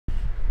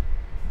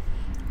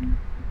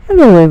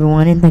Hello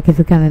everyone, and thank you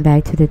for coming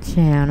back to the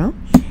channel.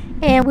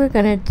 And we're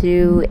going to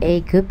do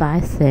a goodbye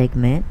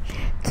segment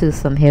to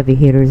some heavy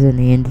hitters in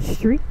the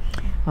industry.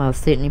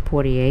 Sidney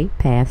Poitier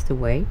passed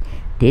away.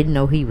 Didn't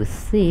know he was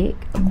sick.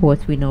 Of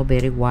course, we know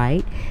Betty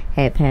White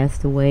had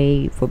passed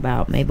away for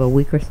about maybe a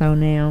week or so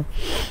now.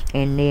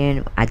 And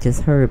then I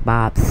just heard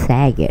Bob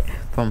Saget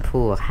from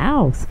Full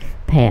House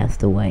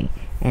passed away.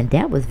 And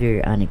that was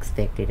very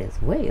unexpected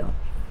as well.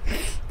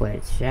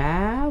 But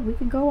child, we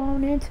can go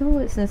on into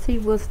it since he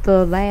was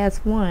the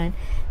last one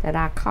that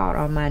I caught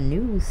on my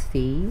news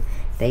feed.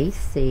 They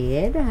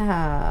said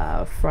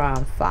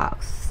from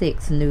Fox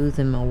 6 News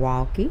in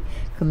Milwaukee,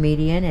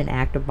 comedian and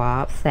actor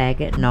Bob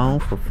Saget, known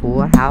for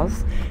Full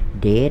House,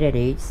 dead at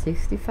age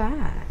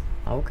 65.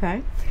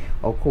 Okay,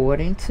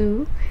 according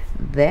to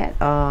that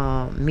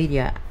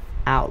media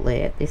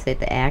outlet, they said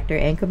the actor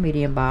and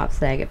comedian Bob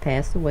Saget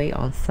passed away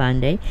on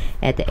Sunday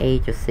at the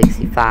age of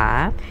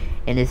 65.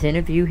 In this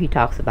interview, he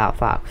talks about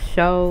Fox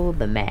show,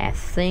 The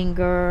Masked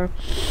Singer.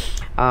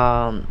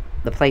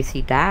 The place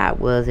he died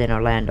was in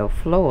Orlando,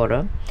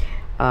 Florida.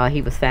 He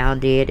was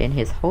found dead in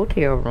his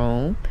hotel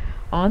room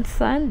on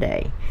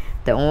Sunday.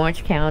 The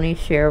Orange County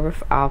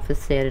Sheriff's Office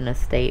said in a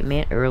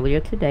statement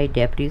earlier today,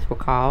 deputies were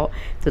called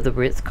to the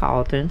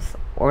Ritz-Carlton's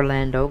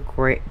Orlando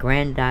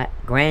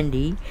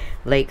Grande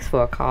Lakes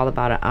for a call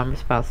about an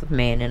unresponsive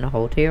man in a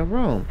hotel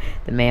room.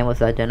 The man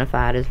was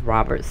identified as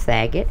Robert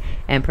Saget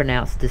and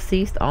pronounced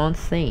deceased on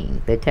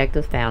scene.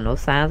 Detectives found no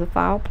signs of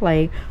foul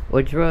play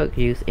or drug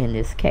use in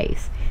this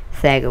case.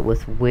 Saget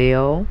was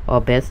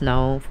best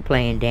known for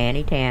playing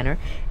Danny Tanner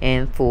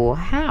in Full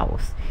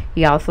House.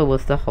 He also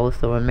was the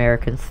host of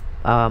America's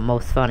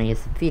Most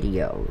Funniest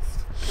Videos.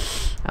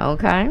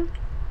 Okay,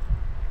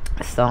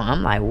 so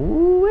I'm like,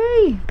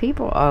 woo,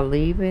 people are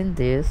leaving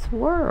this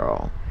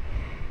world.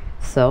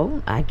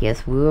 So I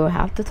guess we'll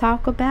have to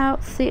talk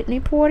about Sidney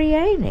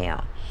Poitier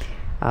now.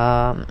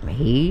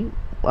 He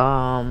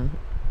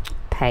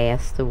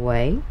passed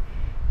away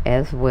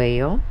as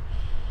well.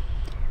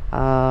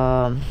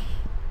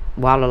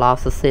 While the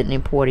loss of Sidney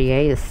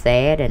Poitier is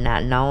sad and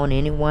not known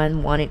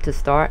anyone wanting to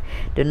start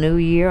the new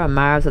year,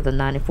 admirers of the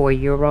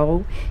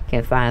 94-year-old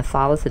can find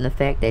solace in the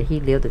fact that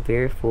he lived a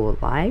very full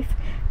life.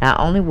 Not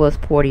only was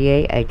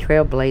Poitier a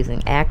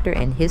trailblazing actor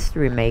and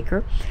history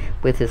maker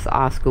with his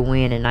Oscar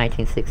win in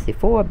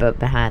 1964, but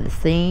behind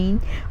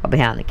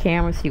the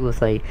cameras, he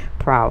was a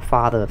proud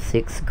father of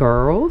 6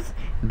 girls: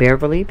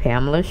 Beverly,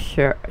 Pamela,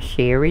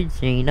 Sherry,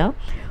 Gina,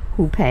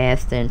 who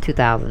passed in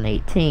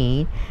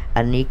 2018,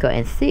 Anika,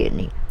 and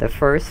Sidney. The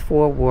first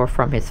 4 were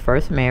from his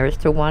first marriage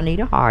to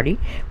Juanita Hardy,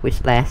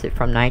 which lasted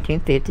from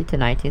 1950 to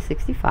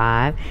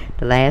 1965.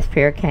 The last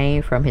pair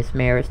came from his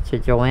marriage to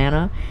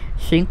Joanna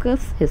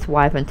Shinkus, his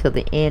wife until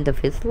the end of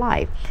his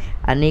life.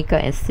 Anika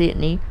and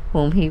Sidney,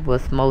 whom he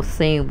was most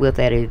seen with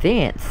at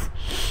events,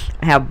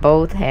 have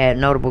both had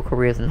notable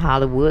careers in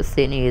Hollywood.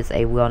 Sidney is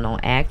a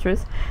well-known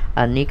actress.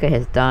 Anika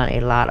has done a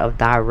lot of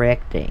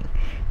directing.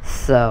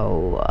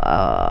 So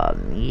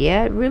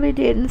yeah, it really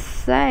didn't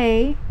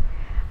say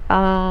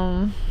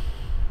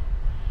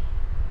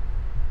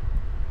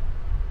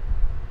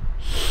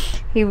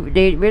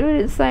they really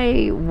didn't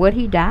say what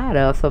he died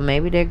of, so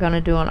maybe they're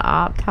gonna do an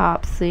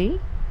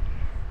autopsy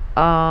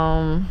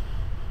and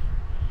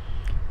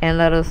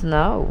let us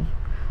know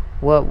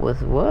what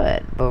was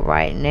what. But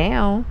right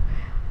now,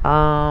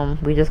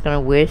 we're just gonna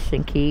wish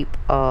and keep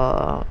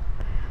them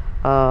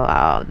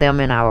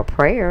in our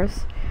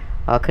prayers.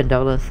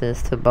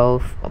 Condolences to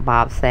both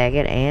Bob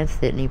Saget and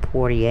Sidney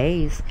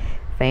Poitier's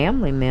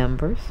family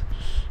members.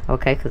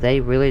 Okay, because they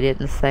really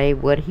didn't say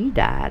what he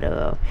died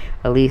of.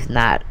 At least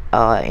not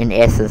in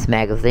Essence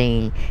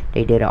magazine.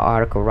 They did an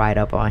article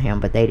write-up on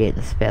him, but they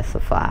didn't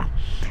specify.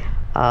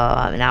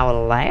 Now the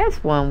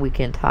last one we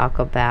can talk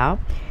about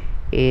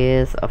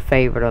is a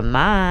favorite of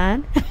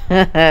mine.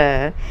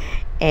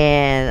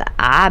 And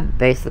I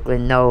basically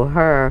know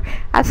her.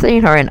 I've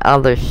seen her in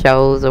other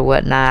shows or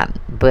whatnot,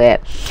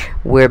 but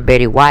where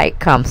Betty White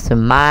comes to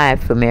my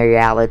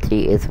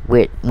familiarity is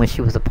with when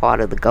she was a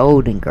part of the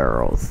Golden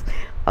Girls.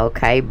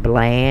 Okay,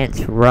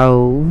 Blanche,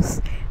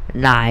 Rose,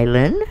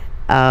 Nyland,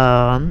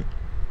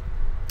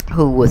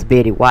 who was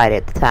Betty White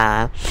at the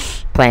time,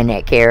 playing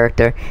that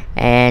character,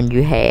 and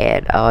you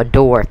had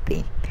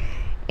Dorothy.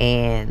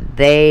 And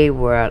they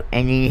were,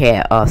 and you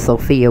had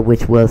Sophia,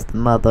 which was the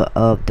mother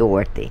of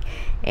Dorothy.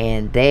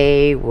 And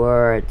they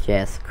were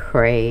just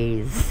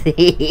crazy.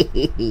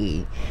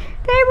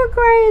 They were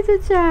crazy,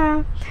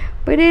 child.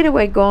 But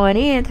anyway, going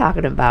in,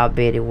 talking about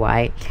Betty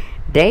White,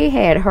 they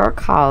had her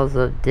cause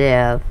of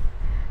death.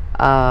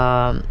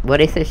 Well,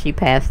 they said she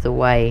passed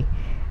away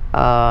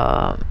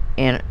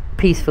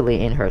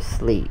peacefully in her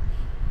sleep.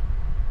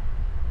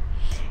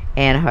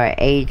 And her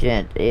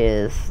agent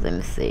is, let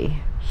me see.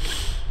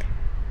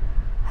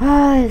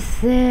 It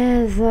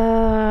says,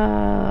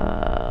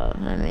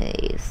 let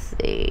me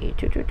see.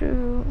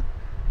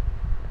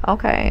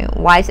 Okay,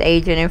 White's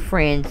agent and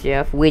friend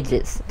Jeff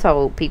Widgets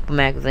told People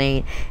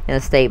magazine in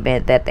a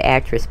statement that the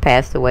actress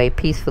passed away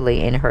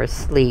peacefully in her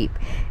sleep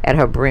at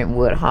her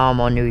Brentwood home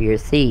on New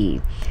Year's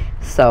Eve.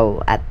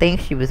 So I think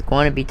she was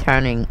going to be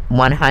turning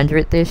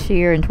 100 this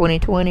year in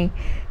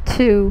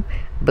 2022,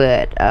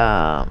 but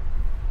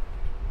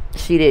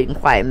she didn't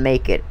quite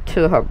make it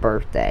to her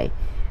birthday,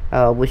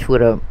 which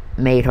would have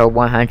made her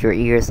 100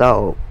 years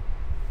old.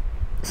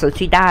 So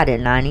she died at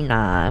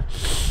 99.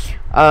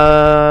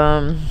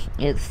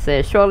 It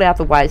says shortly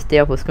after White's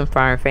death was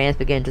confirmed, fans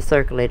began to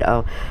circulate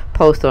a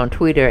post on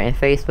Twitter and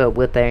Facebook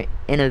with an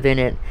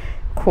invented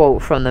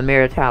quote from the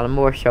Mary Tyler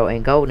Moore Show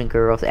and Golden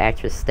Girls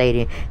actress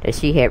stating that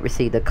she had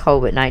received the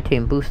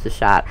COVID-19 booster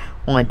shot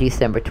on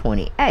December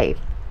 28th.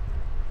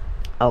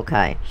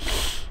 Okay.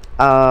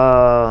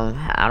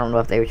 I don't know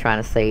if they were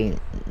trying to say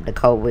the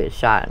COVID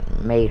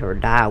shot made her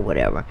die or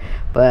whatever,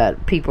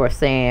 but people are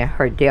saying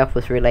her death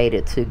was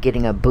related to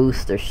getting a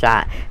booster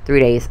shot 3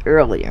 days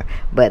earlier,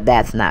 but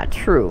that's not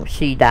true.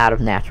 She died of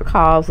natural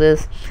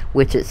causes,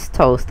 which is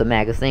told the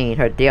magazine.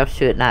 Her death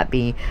should not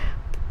be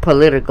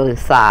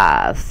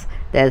politicized.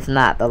 That's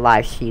not the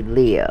life she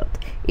lived.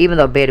 Even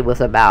though Betty was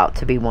about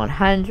to be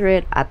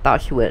 100, I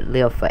thought she would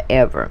live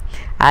forever.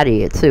 I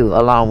did too,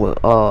 along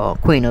with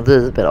Queen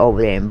Elizabeth over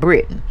there in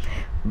Britain.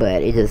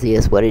 But it just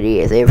is what it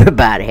is.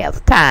 Everybody has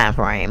a time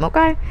frame,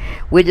 okay?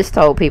 We just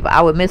told people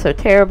I would miss her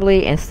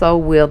terribly, and so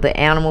will the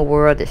animal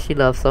world that she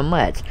loved so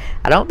much.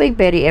 I don't think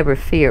Betty ever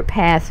feared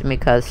passing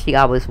because she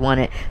always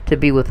wanted to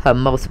be with her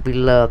most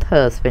beloved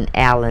husband,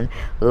 Alan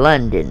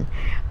London.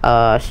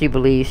 She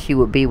believes she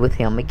would be with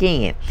him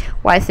again.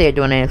 White said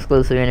during an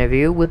exclusive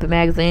interview with the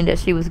magazine that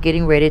she was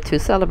getting ready to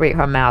celebrate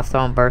her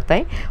milestone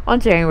birthday on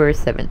January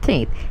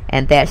 17th,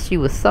 and that she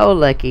was so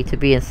lucky to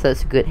be in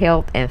such good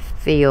health and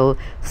feel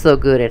so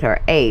good at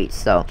her age.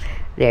 So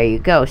there you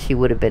go. She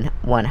would have been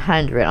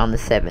 100 on the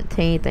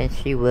 17th, and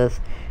she was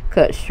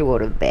cut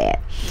short of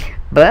that.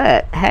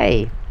 But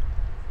hey,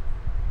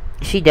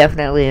 she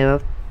definitely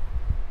lived,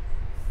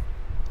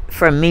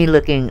 from me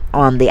looking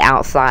on the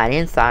outside,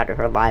 inside of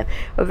her life,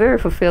 a very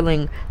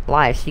fulfilling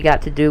life. She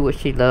got to do what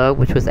she loved,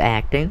 which was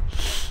acting.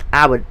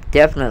 I would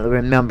definitely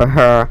remember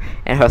her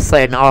and her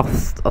Saint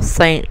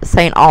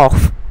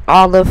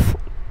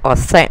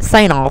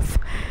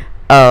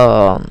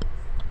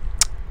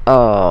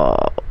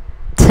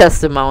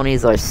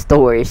testimonies or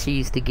stories she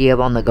used to give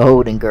on the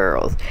Golden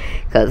Girls,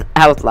 because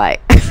I was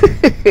like,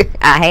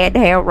 I had to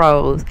have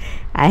Rose,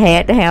 I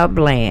had to have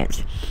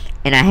Blanche,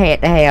 and I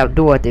had to have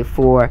Dorothy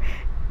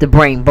to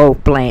bring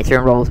both Blanche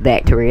and Rose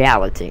back to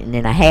reality. And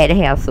then I had to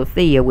have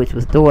Sophia, which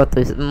was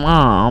Dorothy's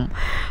mom,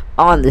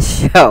 on the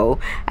show.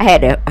 I had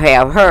to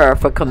have her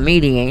for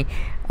comedian,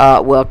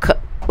 what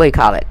do you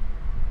call it?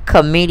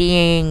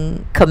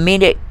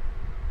 Comedic,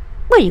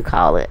 what do you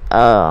call it?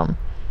 Well,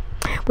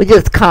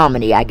 just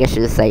comedy, I guess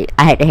you should say.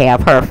 I had to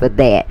have her for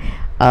that,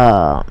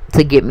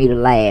 to get me to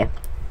laugh,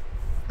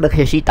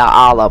 because she thought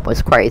all of them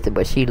was crazy,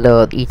 but she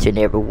loved each and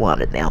every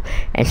one of them,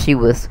 and she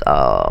was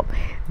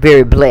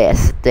very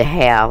blessed to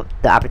have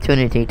the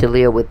opportunity to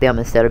live with them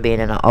instead of being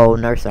in an old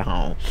nursing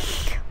home.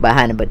 But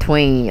honey,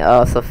 between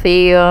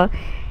Sophia,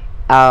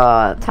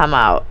 talking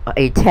about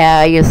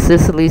Italian,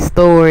 Sicily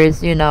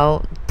stories, you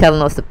know,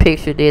 telling us to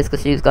picture this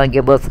because she was going to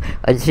give us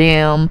a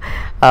gem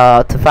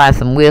to find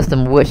some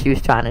wisdom of what she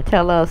was trying to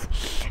tell us.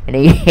 And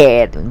then you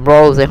had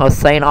Rose and her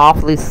St.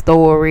 Awfully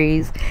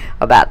stories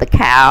about the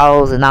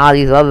cows and all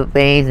these other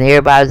things, and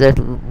everybody's just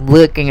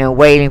looking and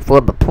waiting for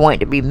the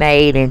point to be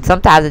made, and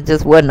sometimes it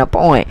just wasn't a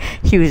point.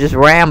 She was just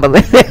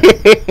rambling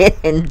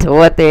and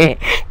Dorothy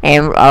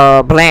and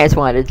Blanche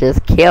wanted to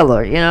just kill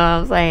her, you know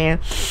what I'm saying?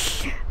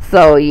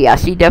 So yeah,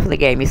 she definitely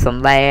gave me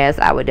some laughs.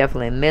 I would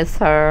definitely miss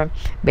her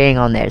being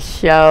on that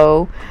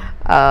show.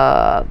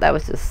 That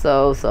was just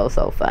so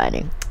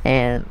funny.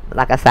 And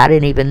like I said, I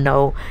didn't even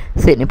know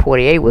Sidney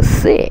Poitier was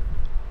sick.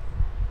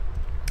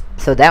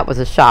 So that was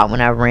a shock when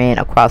I ran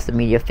across the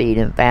media feed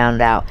and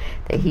found out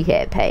that he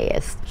had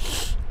passed.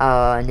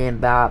 And then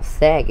Bob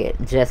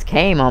Saget just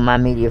came on my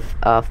media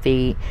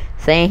feed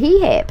saying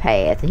he had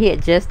passed. He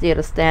had just did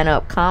a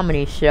stand-up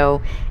comedy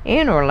show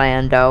in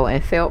Orlando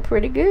and felt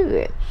pretty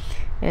good.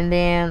 And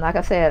then, like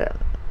I said,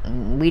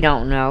 we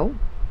don't know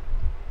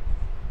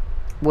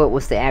what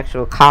was the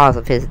actual cause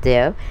of his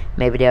death.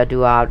 Maybe they'll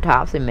do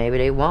autopsy, maybe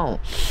they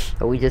won't.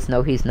 But we just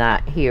know he's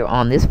not here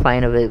on this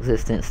plane of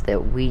existence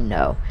that we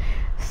know.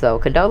 So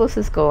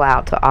condolences go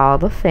out to all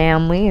the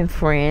family and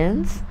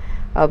friends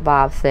of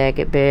Bob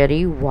Saget,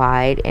 Betty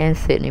White, and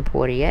Sidney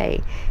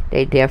Poitier.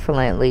 They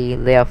definitely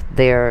left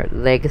their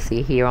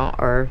legacy here on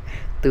earth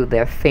through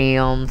their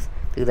films,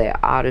 through their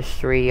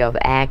artistry of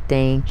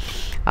acting,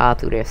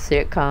 through their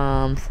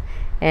sitcoms,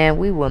 and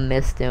we will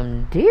miss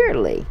them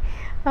dearly.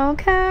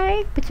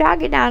 Okay, but y'all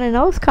get down in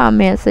those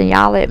comments and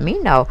y'all let me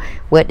know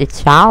what did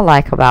y'all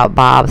like about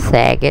Bob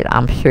Saget.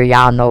 I'm sure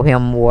y'all know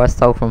him more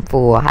so from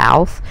Full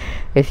House,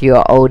 if you're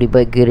an oldie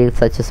but goodie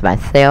such as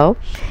myself.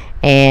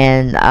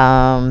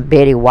 And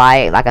Betty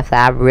White, like I said,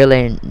 I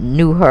really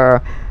knew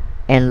her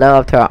and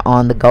loved her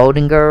on the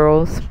Golden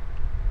Girls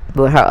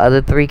with her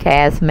other three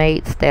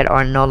castmates that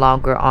are no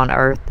longer on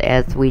earth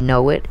as we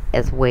know it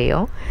as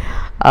well.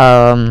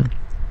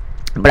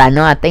 But I don't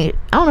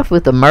know if it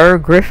was the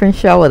Merv Griffin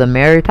show or the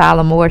Mary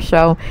Tyler Moore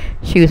show.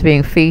 She was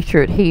being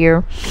featured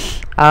here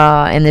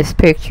in this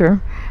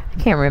picture. I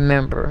can't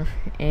remember.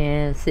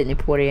 And Sidney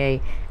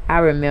Poitier, I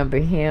remember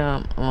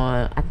him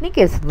on, I think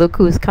it's Look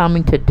Who's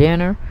Coming to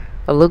Dinner,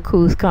 or Look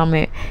Who's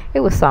Coming. It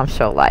was some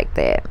show like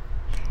that.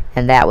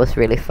 And that was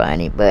really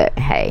funny. But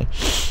hey,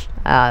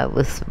 it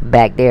was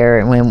back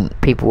there when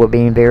people were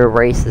being very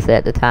racist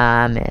at the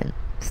time, and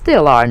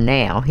still are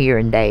now,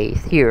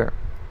 here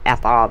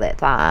after all that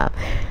time.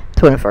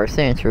 21st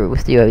century, we're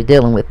still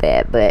dealing with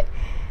that. But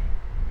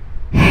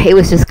it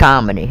was just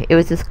comedy.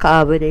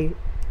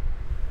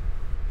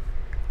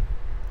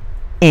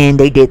 And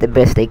they did the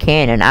best they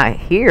can. And I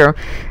hear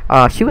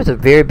she was a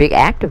very big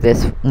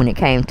activist when it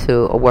came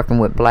to working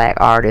with black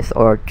artists,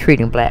 or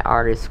treating black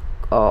artists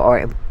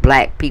or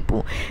black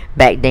people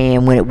back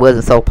then, when it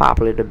wasn't so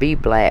popular to be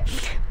black.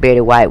 Betty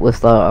White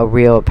was a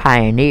real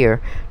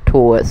pioneer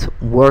towards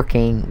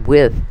working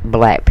with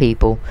black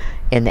people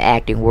in the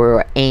acting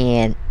world,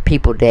 and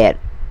people that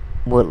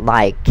would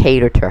like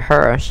cater to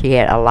her. She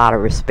had a lot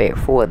of respect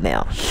for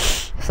them.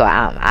 So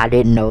I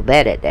didn't know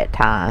that at that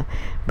time,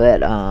 but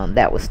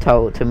that was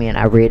told to me, and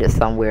I read it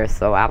somewhere.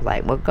 So I was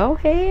like, well, go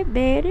ahead,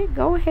 Betty,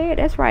 go ahead.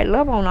 That's right,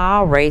 love on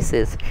all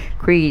races,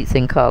 creeds,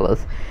 and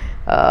colors.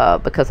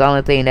 Because the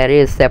only thing that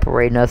is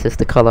separating us is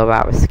the color of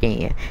our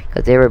skin.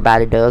 Because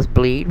everybody does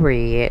bleed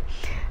red.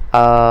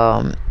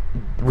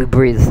 We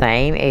breathe the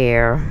same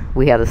air.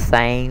 We have the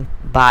same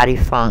body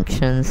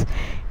functions.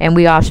 And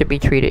we all should be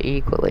treated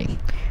equally,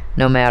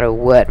 no matter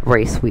what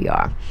race we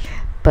are.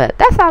 But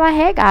that's all I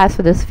had, guys,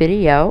 for this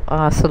video.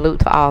 Salute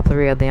to all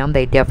three of them.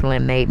 They definitely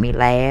made me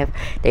laugh.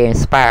 They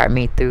inspired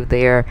me through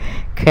their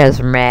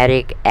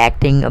charismatic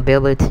acting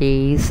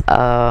abilities.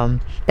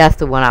 That's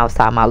the one I was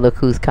talking about. Look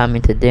Who's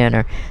Coming to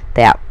Dinner.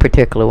 That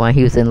particular one.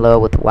 He was in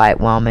love with a white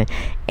woman,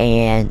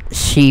 and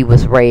she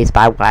was raised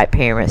by white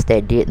parents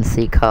that didn't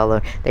see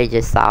color. They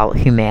just saw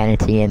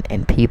humanity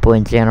and people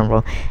in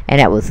general. And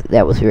that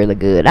was really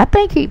good. I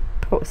think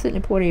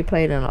Sidney Poitier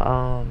played in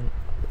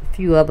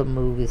few other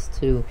movies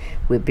too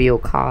with Bill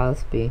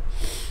Cosby,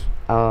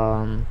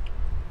 and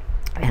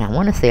I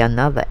want to say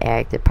another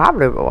actor,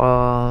 probably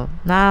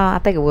I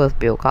think it was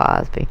Bill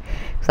Cosby,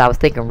 because I was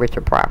thinking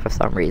Richard Pryor for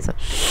some reason.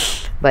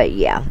 But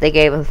yeah, they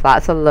gave us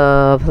lots of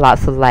love,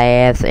 lots of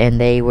laughs, and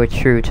they were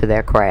true to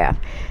their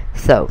craft.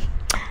 So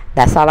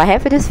that's all I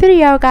have for this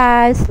video,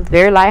 guys.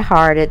 Very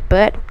lighthearted,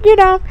 but you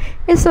know,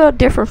 it's a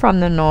different from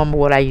the normal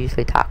what I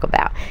usually talk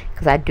about,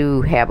 because I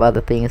do have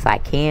other things I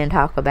can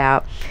talk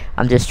about.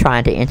 I'm just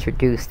trying to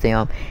introduce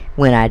them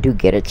when I do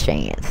get a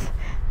chance.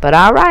 But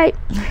alright,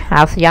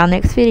 I'll see y'all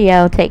next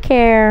video. Take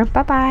care.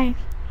 Bye bye.